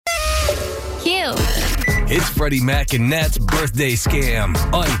Cute. It's Freddie Mac and Nat's birthday scam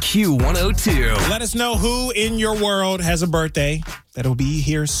on Q102. Let us know who in your world has a birthday that'll be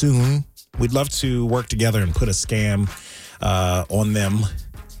here soon. We'd love to work together and put a scam on them.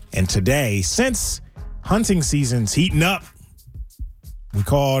 And today, since hunting season's heating up, we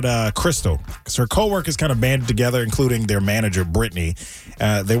called Crystal because her coworkers kind of banded together, including their manager, Brittany.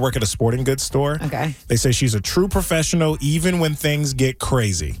 They work at a sporting goods store. Okay. They say she's a true professional even when things get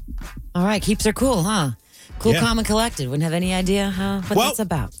crazy. All right. Keeps her cool, huh? Cool, Yeah. calm, and collected. Wouldn't have any idea what that's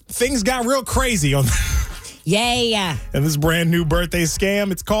about. Things got real crazy on Yay. and this brand new birthday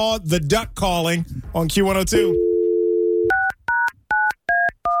scam. It's called the duck calling on Q102.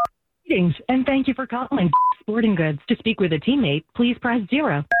 Greetings, and thank you for calling Sporting Goods. To speak with a teammate, please press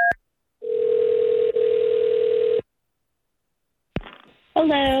 0.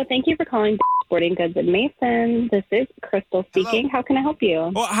 Hello, thank you for calling Sporting Goods in Mason. This is Crystal speaking. How can I help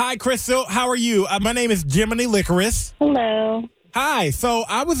you? Well, hi, Crystal. How are you? My name is Jiminy Licorice. Hello. Hi. So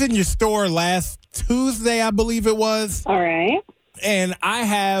I was in your store last Tuesday, I believe it was, All right. and I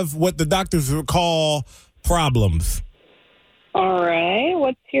have what the doctors would call problems. All right.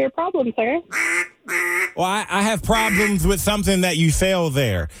 What's your problem, sir? Well, I have problems with something that you sell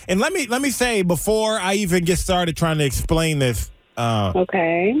there. And let me say, before I even get started trying to explain this,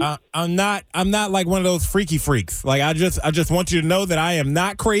 Okay. I'm not like one of those freaky freaks. Like I just want you to know that I am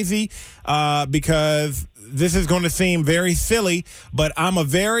not crazy, because this is going to seem very silly, but I'm a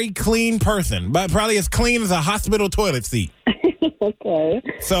very clean person, but probably as clean as a hospital toilet seat. Okay.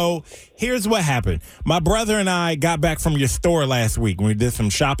 So here's what happened. My brother and I got back from your store last week when we did some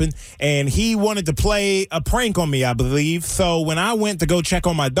shopping, and he wanted to play a prank on me, I believe. So when I went to go check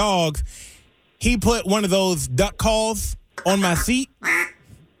on my dogs, he put one of those duck calls on my seat.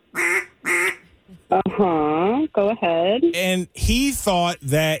 Go ahead. And he thought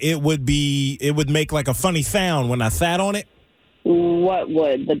that it would make like a funny sound when I sat on it. What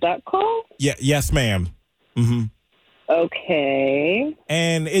would the duck call? Yeah, yes, ma'am. Mm-hmm. Okay.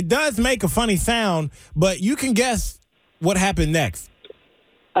 And it does make a funny sound, but you can guess what happened next.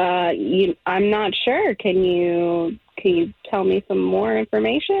 I'm not sure. Can you tell me some more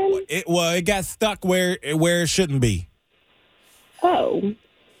information? It got stuck where it shouldn't be. Oh.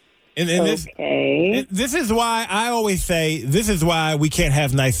 And okay. this is why I always say this is why we can't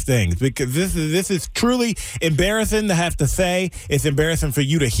have nice things, because this is truly embarrassing to have to say. It's embarrassing for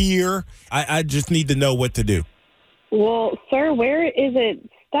you to hear. I just need to know what to do. Well, sir, where is it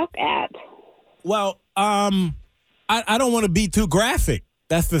stuck at? Well, I don't want to be too graphic.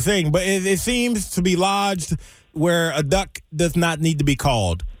 That's the thing. But it seems to be lodged where a duck does not need to be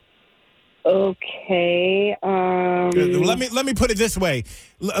called. Okay. Let me put it this way.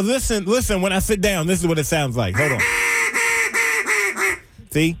 Listen. When I sit down, this is what it sounds like. Hold on.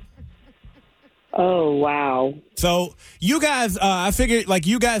 See? Oh, wow. So you guys, I figured like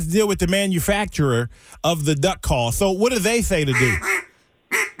you guys deal with the manufacturer of the duck call. So what do they say to do?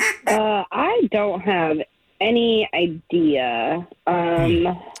 I don't have any idea.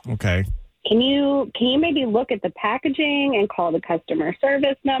 Okay. Can you maybe look at the packaging and call the customer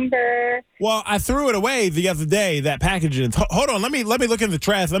service number? Well, I threw it away the other day, that packaging. Hold on, let me look in the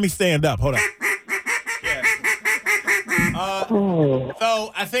trash. Let me stand up. Hold on. Yeah.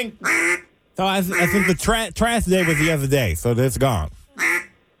 So I think the trash day was the other day, so that's gone.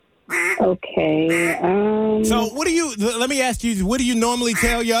 Okay. So let me ask you, what do you normally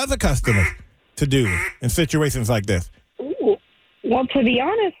tell your other customers to do in situations like this? Well, to be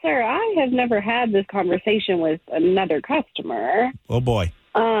honest, sir, I have never had this conversation with another customer. Oh, boy.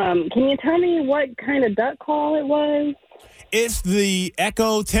 Can you tell me what kind of duck call it was? It's the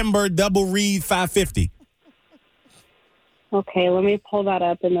Echo Timber Double Reed 550. Okay, let me pull that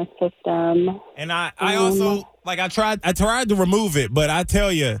up in the system. And I also, like, I tried to remove it, but I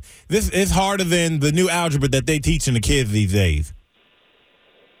tell you, this is harder than the new algebra that they teaching the kids these days.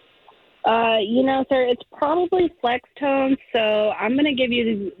 Sir, it's probably Flextone, so I'm going to give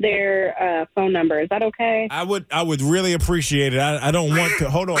you their phone number. Is that okay? I would really appreciate it. I don't want to.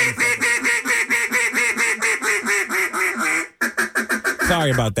 Hold on a second.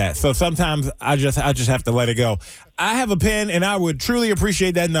 Sorry about that. So sometimes I just have to let it go. I have a pen, and I would truly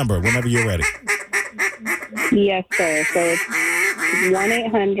appreciate that number whenever you're ready. Yes, sir. So it's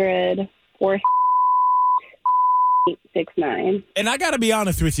 1-800-4 869. And I got to be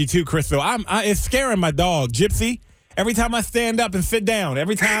honest with you too, Crystal. It's scaring my dog, Gypsy. Every time I stand up and sit down,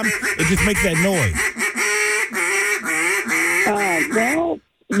 every time it just makes that noise.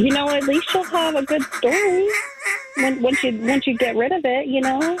 Well, at least you'll have a good story once you get rid of it.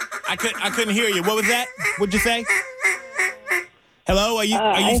 I couldn't hear you. What was that? What'd you say? Hello, are you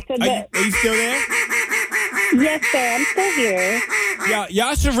still there? Yes, sir. I'm still here.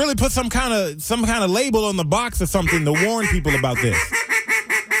 Y'all should really put some kind of label on the box or something to warn people about this.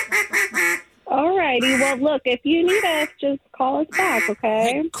 All righty. Well, look, if you need us, just call us back,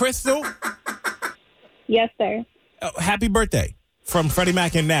 okay? Hey, Crystal, Yes, sir. happy birthday from Freddie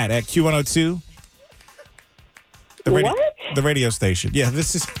Mac and Nat at Q102. What? The radio station. Yeah,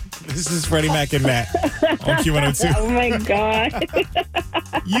 this is Freddie Mac and Nat on Q102. Oh my God.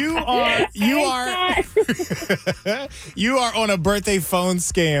 You are on a birthday phone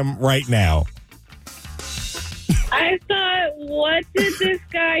scam right now. I thought, what did this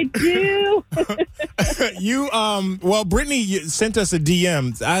guy do? Well, Brittany sent us a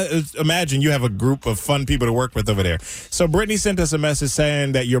DM. I imagine you have a group of fun people to work with over there. So Brittany sent us a message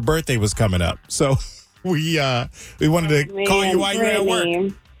saying that your birthday was coming up. So we wanted to call you while you're at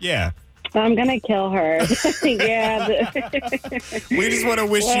work. Yeah. I'm gonna kill her. Yeah. We just want to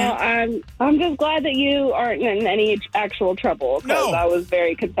wish you. I'm just glad that you aren't in any actual trouble because No. I was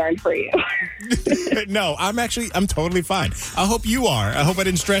very concerned for you. No, I'm totally fine. I hope you are. I hope I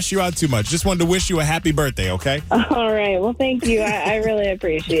didn't stress you out too much. Just wanted to wish you a happy birthday, okay? All right. Well, thank you. I really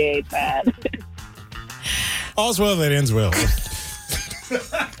appreciate that. All's well that ends well.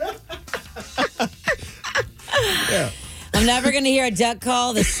 Yeah. I'm never going to hear a duck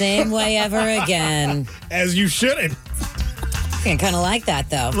call the same way ever again. As you shouldn't. I kind of like that,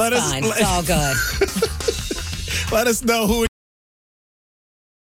 though. Let It's us- fine. It's all good. Let us know who